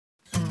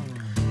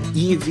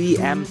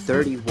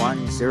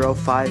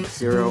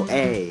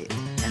EVM31-050A,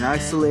 an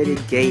isolated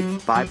gate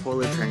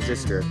bipolar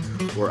transistor,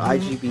 or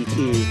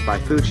IGBT by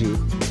Fuji,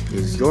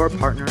 is your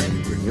partner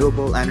in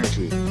renewable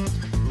energy.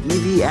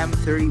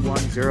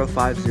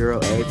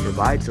 EVM31-050A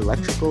provides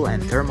electrical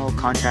and thermal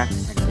contact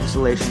and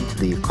insulation to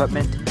the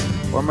equipment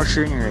or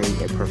machinery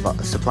it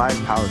supplies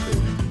power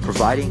to,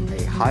 providing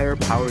a higher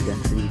power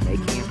density,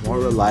 making it more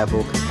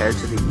reliable compared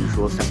to the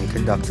usual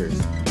semiconductors.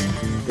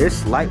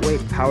 This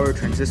lightweight power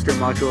transistor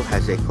module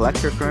has a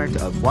collector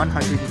current of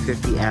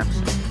 150 amps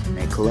and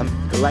a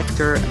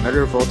collector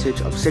emitter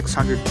voltage of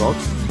 600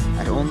 volts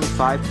at only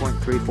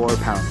 5.34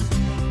 pounds.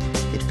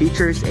 It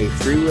features a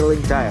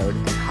freewheeling diode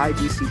and high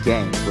DC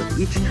gain, with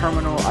each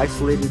terminal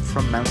isolated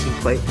from mounting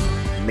plate,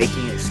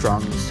 making it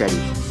strong and steady,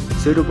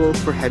 suitable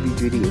for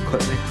heavy-duty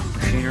equipment,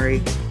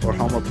 machinery, or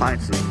home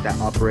appliances that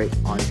operate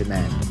on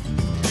demand.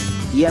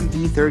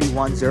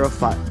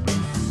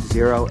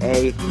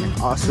 EVM31-050A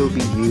can also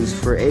be used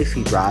for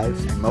AC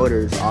drives and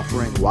motors,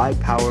 offering wide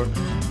power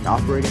and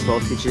operating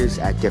voltages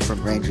at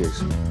different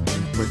ranges.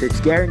 With its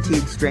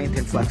guaranteed strength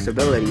and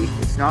flexibility,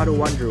 it's not a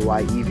wonder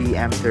why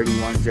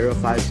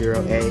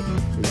EVM31-050A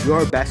is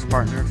your best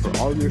partner for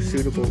all your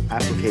suitable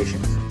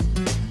applications.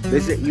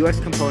 Visit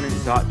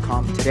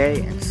uscomponents.com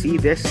today and see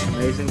this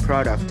amazing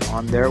product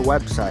on their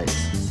website.